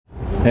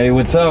Hey,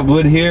 what's up?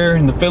 Wood here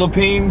in the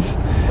Philippines.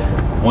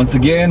 Once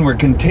again, we're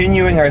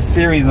continuing our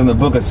series on the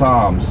book of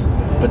Psalms.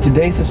 But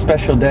today's a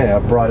special day. I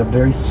brought a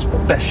very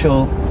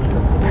special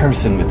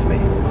person with me.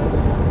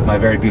 My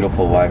very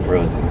beautiful wife,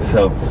 Rosie.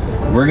 So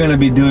we're going to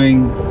be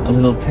doing a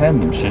little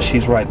tandem. So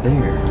she's right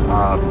there.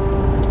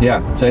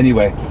 So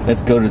anyway,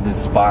 let's go to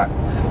this spot.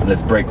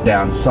 Let's break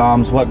down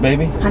Psalms, what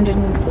baby?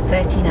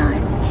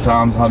 139.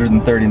 Psalms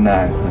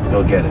 139. Let's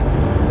go get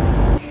it.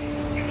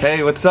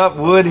 Hey, what's up?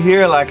 Wood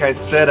here. Like I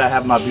said, I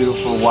have my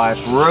beautiful wife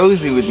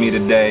Rosie with me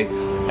today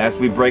as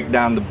we break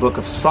down the book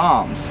of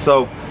Psalms.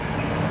 So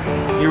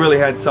you really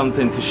had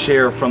something to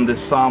share from this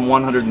Psalm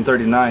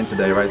 139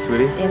 today, right,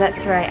 sweetie? Yeah,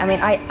 that's right. I mean,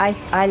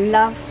 I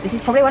love, this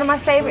is probably one of my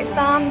favorite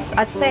Psalms.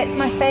 I'd say it's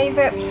my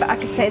favorite, but I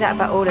could say that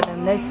about all of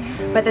them.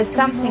 But there's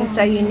something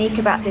so unique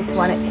about this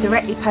one. It's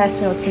directly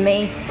personal to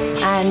me,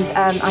 and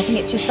I think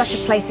it's just such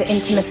a place of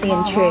intimacy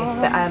and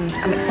truth that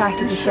I'm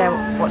excited to share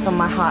what's on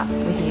my heart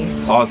with you.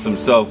 Awesome.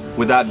 So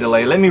without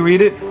delay, let me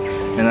read it,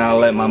 and I'll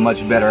let my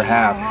much better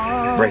half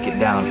break it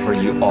down for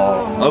you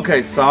all.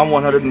 Okay, Psalm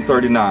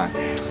 139.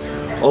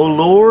 O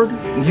Lord,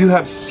 you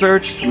have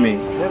searched me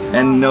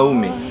and know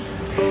me.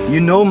 You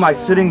know my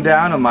sitting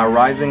down and my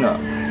rising up.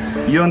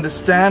 You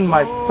understand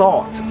my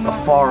thought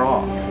afar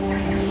off.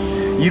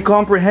 You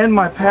comprehend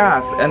my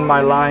path and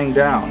my lying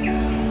down,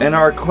 and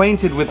are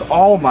acquainted with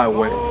all my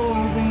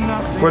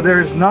ways. For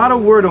there is not a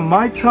word on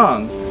my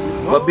tongue,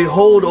 but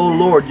behold, O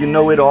Lord, you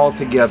know it all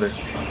together.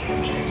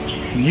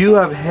 You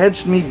have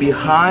hedged me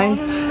behind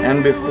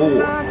and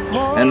before,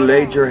 and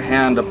laid your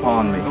hand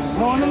upon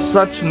me.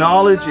 Such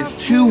knowledge is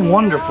too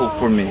wonderful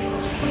for me.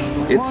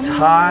 It's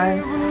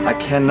high, I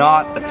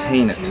cannot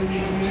attain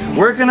it.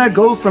 Where can I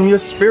go from your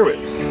spirit?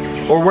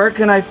 Or where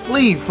can I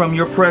flee from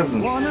your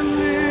presence?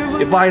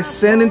 If I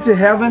ascend into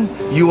heaven,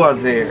 you are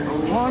there.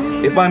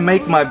 If I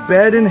make my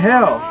bed in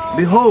hell,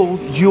 behold,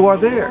 you are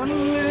there.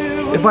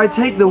 If I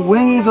take the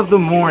wings of the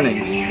morning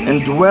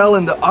and dwell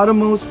in the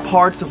uttermost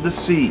parts of the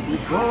sea,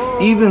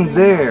 even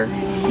there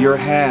your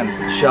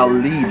hand shall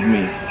lead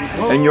me,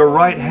 and your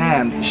right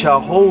hand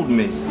shall hold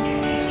me.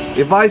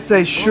 If I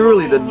say,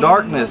 surely the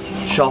darkness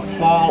shall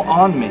fall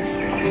on me,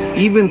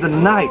 even the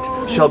night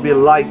shall be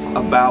light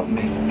about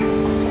me.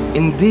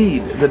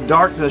 Indeed, the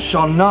darkness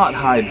shall not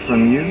hide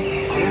from you,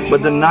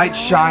 but the night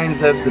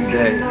shines as the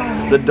day.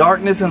 The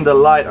darkness and the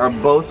light are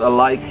both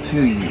alike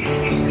to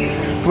you.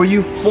 For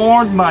you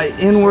formed my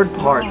inward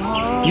parts.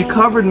 You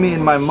covered me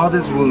in my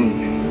mother's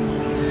womb.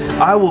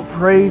 I will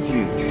praise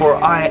you, for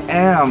I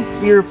am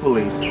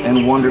fearfully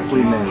and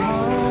wonderfully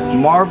made.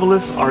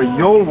 Marvelous are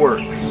your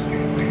works,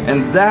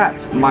 and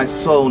that my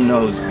soul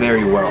knows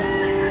very well.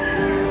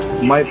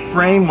 My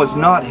frame was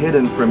not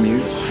hidden from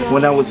you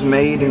when I was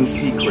made in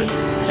secret,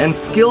 and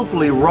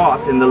skillfully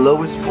wrought in the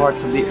lowest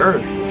parts of the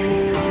earth.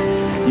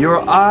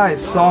 Your eyes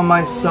saw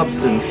my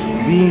substance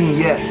being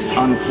yet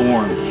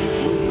unformed.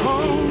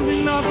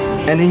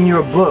 And in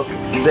your book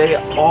they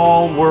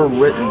all were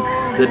written,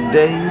 the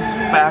days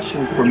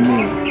fashioned for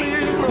me,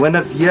 when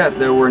as yet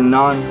there were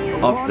none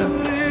of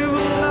them.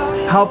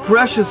 How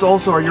precious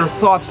also are your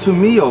thoughts to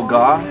me, O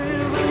God!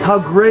 How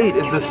great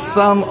is the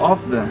sum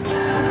of them!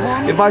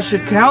 If I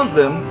should count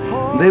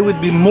them, they would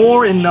be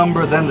more in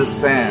number than the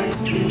sand.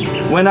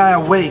 When I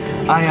awake,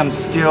 I am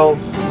still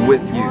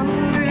with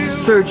you.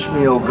 Search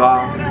me, O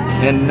God,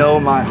 and know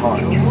my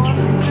heart.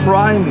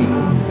 Try me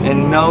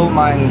and know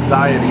my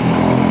anxiety,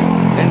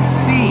 and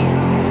see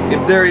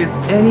if there is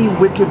any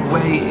wicked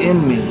way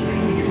in me,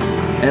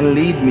 and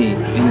lead me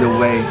in the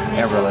way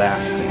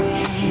everlasting.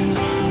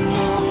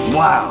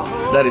 Wow,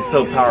 that is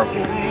so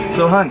powerful.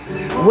 So, hon,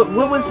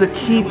 what was the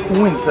key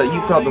points that you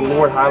felt the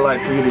Lord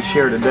highlighted for you to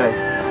share today?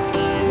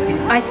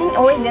 I think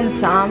always in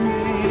Psalms,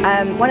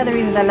 one of the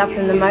reasons I love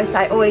them the most,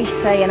 I always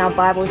say in our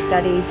Bible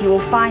studies, you will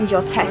find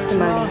your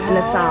testimony in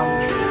the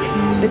Psalms,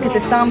 because the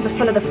Psalms are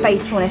full of the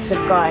faithfulness of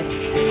God.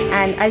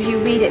 And as you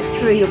read it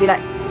through, you'll be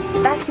like,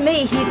 that's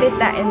me, he did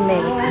that in me.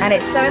 And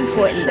it's so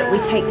important that we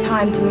take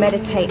time to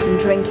meditate and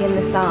drink in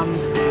the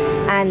Psalms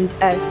and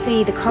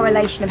see the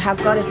correlation of how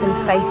God has been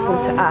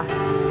faithful to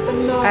us.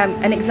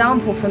 An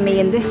example for me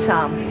in this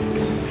Psalm,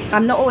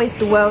 I'm not always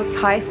the world's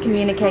highest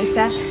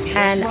communicator,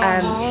 and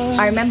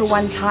I remember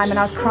one time and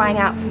I was crying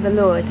out to the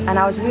Lord, and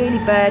I was really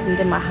burdened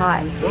in my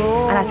heart,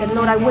 and I said,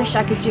 Lord, I wish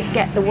I could just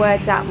get the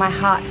words out of my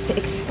heart to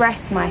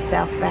express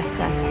myself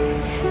better.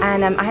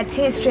 And I had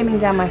tears streaming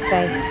down my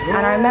face,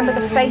 and I remember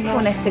the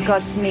faithfulness to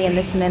God to me in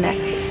this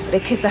minute,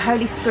 because the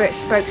Holy Spirit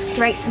spoke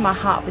straight to my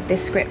heart with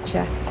this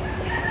scripture.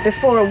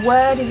 Before a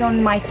word is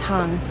on my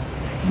tongue,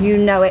 you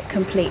know it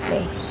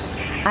completely.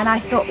 And I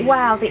thought,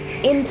 wow, the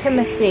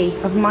intimacy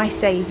of my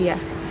Saviour,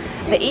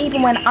 that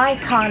even when I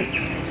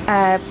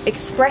can't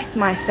express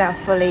myself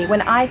fully,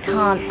 when I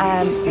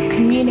can't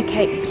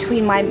communicate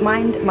between my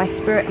mind, my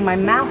spirit and my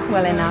mouth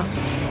well enough,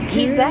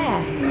 He's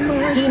there.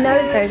 He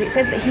knows those. It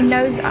says that He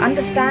knows,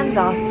 understands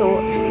our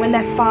thoughts when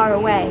they're far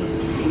away.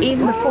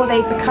 Even before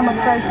they become a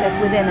process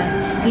within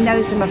us, He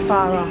knows them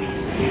afar off.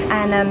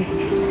 And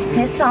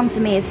This psalm to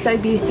me is so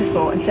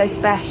beautiful and so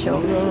special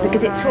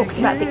because it talks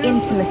about the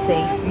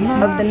intimacy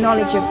of the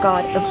knowledge of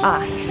God of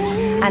us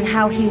and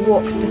how he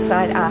walks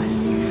beside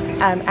us.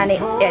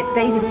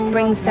 David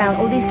brings down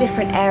all these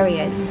different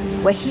areas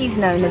where he's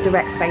known the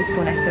direct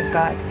faithfulness of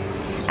God.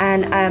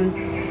 And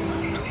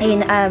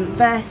in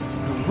verse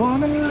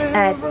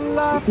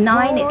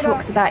 9 it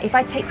talks about, if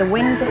I take the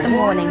wings of the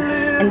morning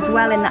and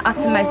dwell in the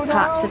uttermost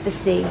parts of the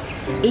sea,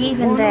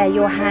 even there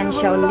your hand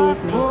shall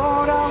lead me.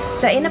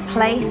 So in a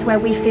place where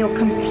we feel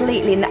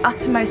completely in the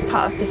uttermost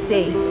part of the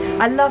sea,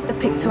 I love the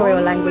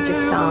pictorial language of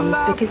Psalms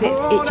because it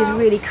just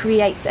really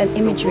creates an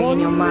imagery in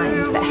your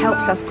mind that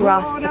helps us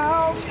grasp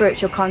the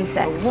spiritual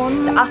concept.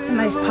 The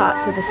uttermost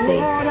parts of the sea.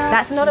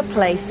 That's not a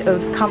place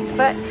of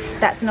comfort,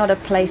 that's not a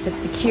place of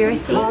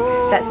security,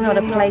 that's not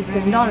a place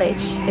of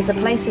knowledge. It's a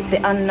place of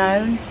the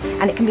unknown,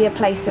 and it can be a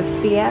place of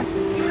fear,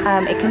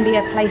 it can be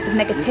a place of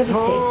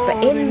negativity.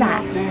 But in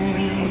that,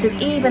 it says,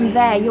 even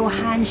there your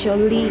hand shall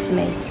lead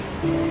me,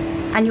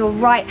 and your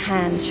right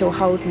hand shall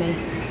hold me.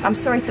 I'm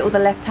sorry to all the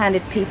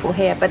left-handed people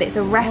here, but it's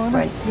a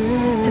reference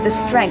to the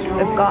strength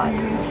of God,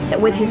 that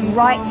with his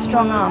right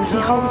strong arm he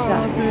holds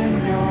us.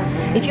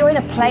 If you're in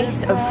a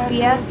place of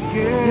fear,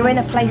 you're in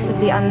a place of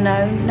the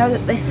unknown, know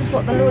that this is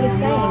what the Lord is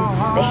saying,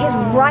 that his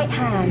right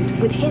hand,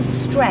 with his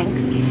strength,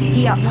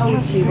 he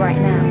upholds you right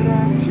now,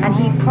 and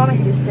he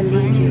promises to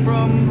lead you.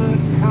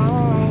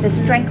 The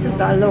strength of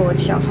the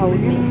Lord shall hold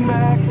me.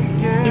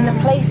 In the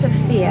place of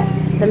fear,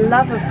 the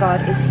love of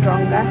God is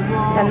stronger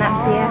than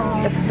that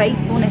fear. The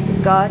faithfulness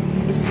of God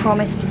is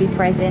promised to be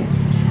present,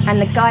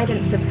 and the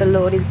guidance of the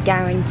Lord is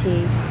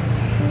guaranteed.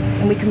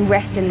 And we can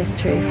rest in this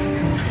truth.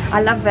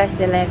 I love verse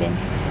 11.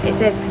 It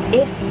says,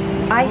 if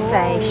I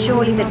say,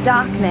 surely the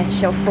darkness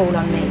shall fall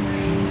on me,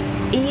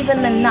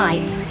 even the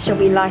night shall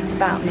be light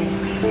about me.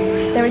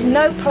 There is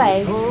no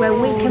place where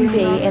we can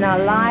be in our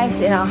lives,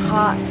 in our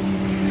hearts,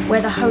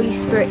 where the Holy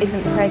Spirit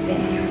isn't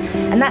present.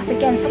 And that's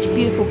again such a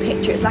beautiful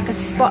picture. It's like a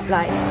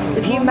spotlight. So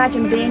if you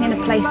imagine being in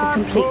a place of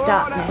complete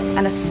darkness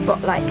and a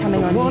spotlight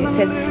coming on you, it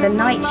says, the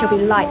night shall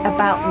be light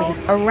about me.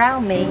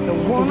 Around me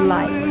is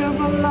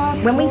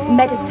light. When we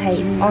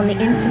meditate on the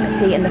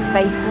intimacy and the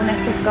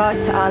faithfulness of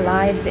God to our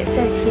lives, it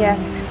says here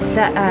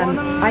that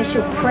I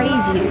shall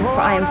praise you,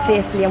 for I am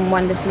fearfully and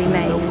wonderfully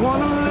made.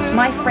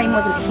 My frame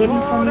wasn't hidden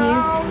from you,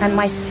 and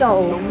my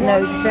soul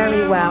knows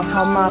very well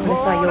how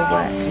marvelous are your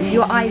works.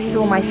 Your eyes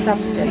saw my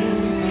substance,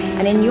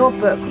 and in your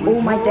book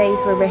all my days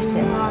were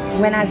written,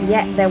 when as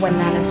yet there were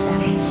none of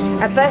them.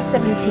 At verse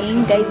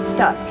 17, David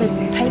starts to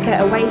take it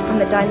away from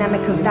the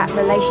dynamic of that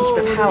relationship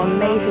of how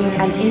amazing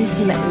and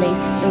intimately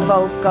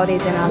involved God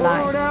is in our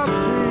lives.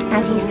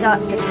 And he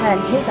starts to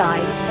turn his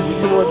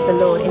eyes towards the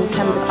Lord in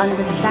terms of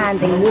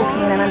understanding,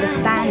 walking in an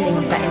understanding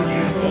of that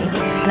intimacy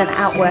and an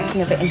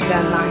outworking of it in his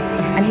own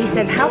life. And he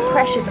says, how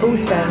precious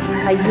also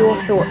are your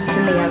thoughts to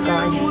me, O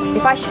God.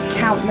 If I should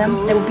count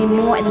them, there will be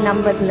more in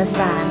number than the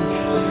sand.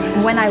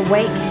 And when I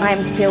wake, I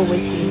am still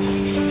with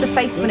you. It's the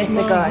faithfulness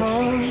of God.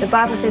 The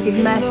Bible says his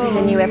mercies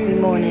are new every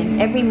morning.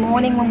 Every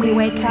morning when we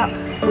wake up,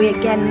 we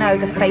again know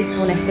the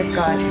faithfulness of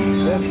God.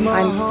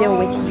 I'm still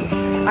with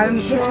you.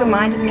 This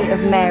reminded me of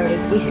Mary.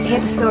 We hear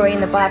the story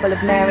in the Bible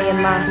of Mary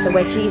and Martha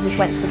where Jesus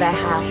went to their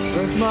house,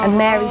 and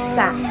Mary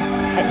sat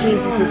at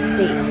Jesus'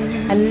 feet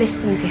and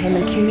listened to him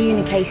and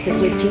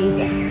communicated with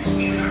Jesus.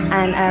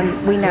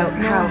 And we know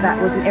how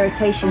that was an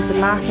irritation to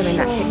Martha in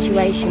that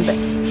situation, but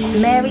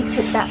Mary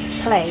took that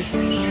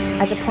place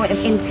as a point of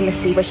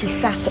intimacy where she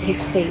sat at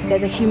his feet.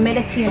 There's a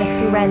humility and a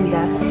surrender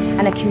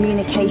and a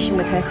communication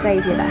with her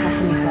Saviour that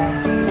happens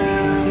there.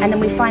 And then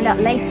we find out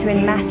later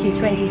in Matthew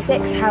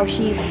 26 how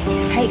she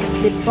takes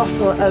the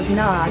bottle of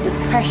nard, of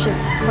precious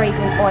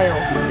fragrant oil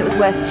that was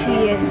worth 2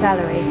 years'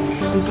 salary,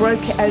 and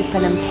broke it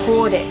open and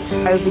poured it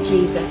over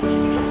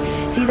Jesus.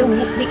 See,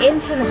 the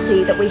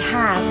intimacy that we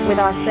have with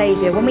our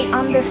Saviour, when we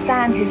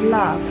understand his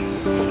love,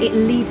 it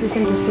leads us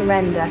into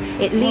surrender,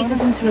 it leads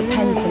us into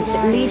repentance,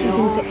 it leads us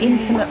into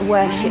intimate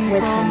worship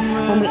with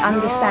him when we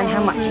understand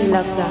how much he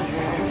loves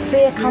us.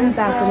 Fear comes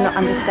out of not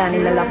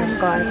understanding the love of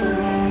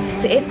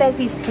God. So if there's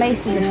these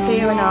places of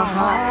fear in our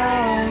heart,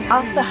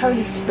 ask the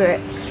Holy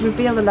Spirit,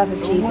 reveal the love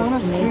of Jesus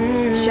to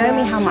me. Show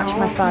me how much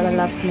my Father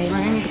loves me.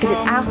 Because it's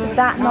out of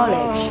that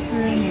knowledge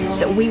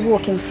that we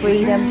walk in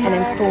freedom and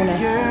in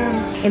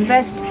fullness. In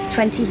verse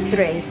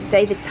 23,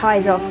 David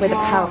ties off with a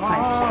power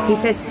punch. He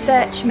says,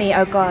 search me,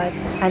 O God,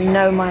 and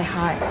know my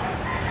heart.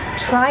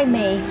 Try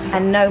me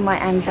and know my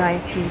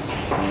anxieties,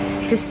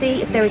 to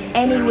see if there is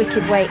any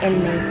wicked way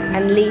in me,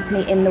 and lead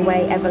me in the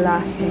way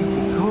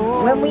everlasting.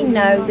 When we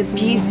know the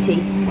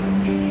beauty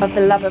of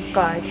the love of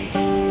God,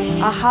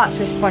 our heart's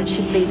response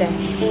should be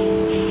this: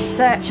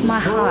 search my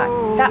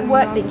heart. That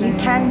work that you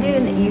can do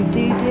and that you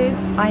do,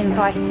 I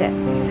invite it.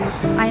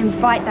 I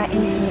invite that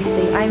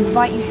intimacy. I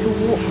invite you to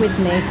walk with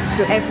me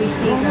through every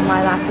season of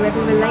my life, through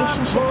every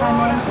relationship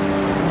I'm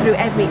in, through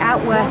every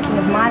outworking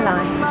of my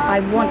life. I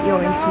want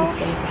your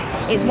intimacy.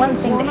 It's one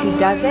thing that he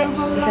does it,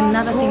 it's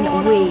another thing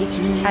that we,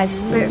 as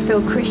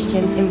Spirit-filled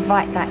Christians,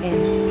 invite that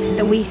in.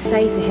 That we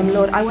say to him,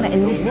 Lord, I want to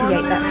initiate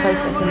that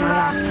process in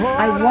my life.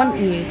 I want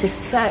you to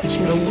search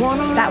me.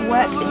 That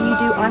work that you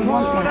do, I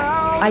want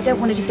that. I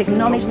don't want to just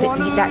acknowledge that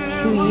that's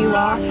who you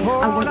are.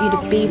 I want you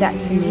to be that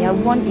to me. I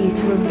want you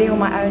to reveal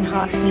my own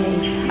heart to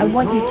me. I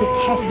want you to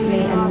test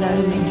me and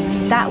know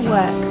me. That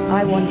work,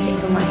 I want it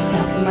for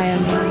myself in my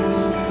own life.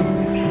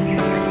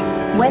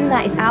 When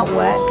that is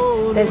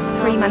outworked, there's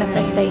 3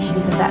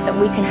 manifestations of that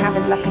we can have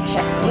as like a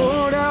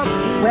checkpoint.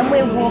 When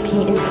we're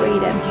walking in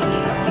freedom,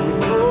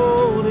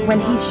 when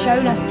he's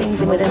shown us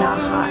things within our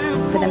heart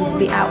for them to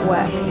be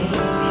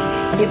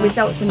outworked, it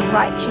results in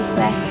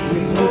righteousness,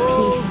 in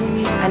peace,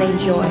 and in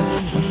joy.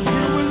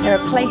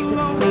 They're a place of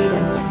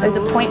freedom. Those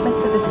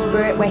appointments of the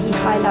Spirit where he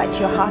highlights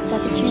your heart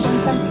attitude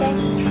on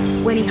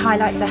something, when he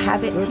highlights a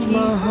habit to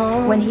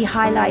you, when he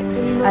highlights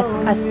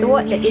a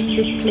thought that is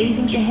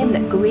displeasing to him,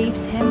 that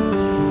grieves him,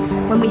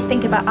 when we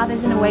think about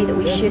others in a way that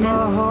we shouldn't,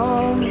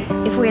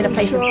 if we're in a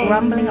place of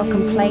grumbling or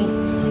complaint,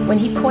 when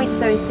he points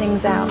those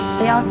things out,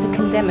 they aren't to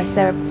condemn us,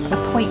 they're an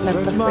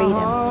appointment for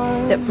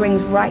freedom that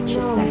brings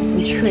righteousness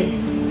and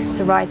truth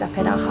to rise up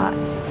in our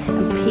hearts,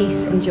 and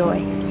peace and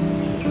joy.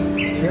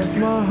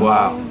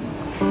 Wow.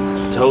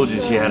 Told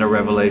you she had a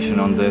revelation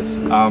on this.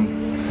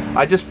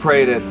 I just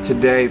pray that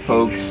today,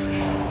 folks,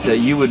 that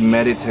you would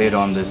meditate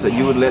on this, that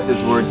you would let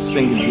this word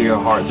sink into your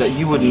heart, that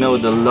you would know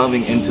the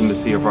loving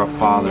intimacy of our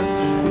Father,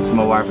 as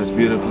my wife has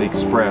beautifully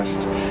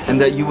expressed, and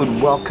that you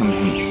would welcome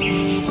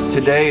him.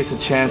 Today is a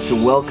chance to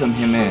welcome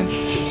him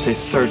in. Say,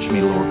 search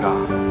me, Lord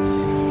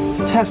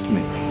God. Test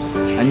me.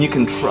 And you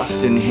can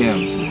trust in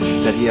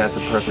him that he has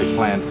a perfect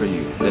plan for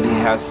you, that he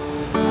has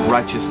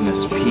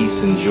righteousness,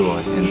 peace, and joy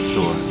in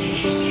store.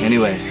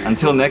 Anyway,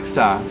 until next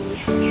time,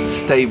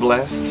 stay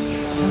blessed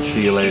and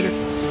see you later.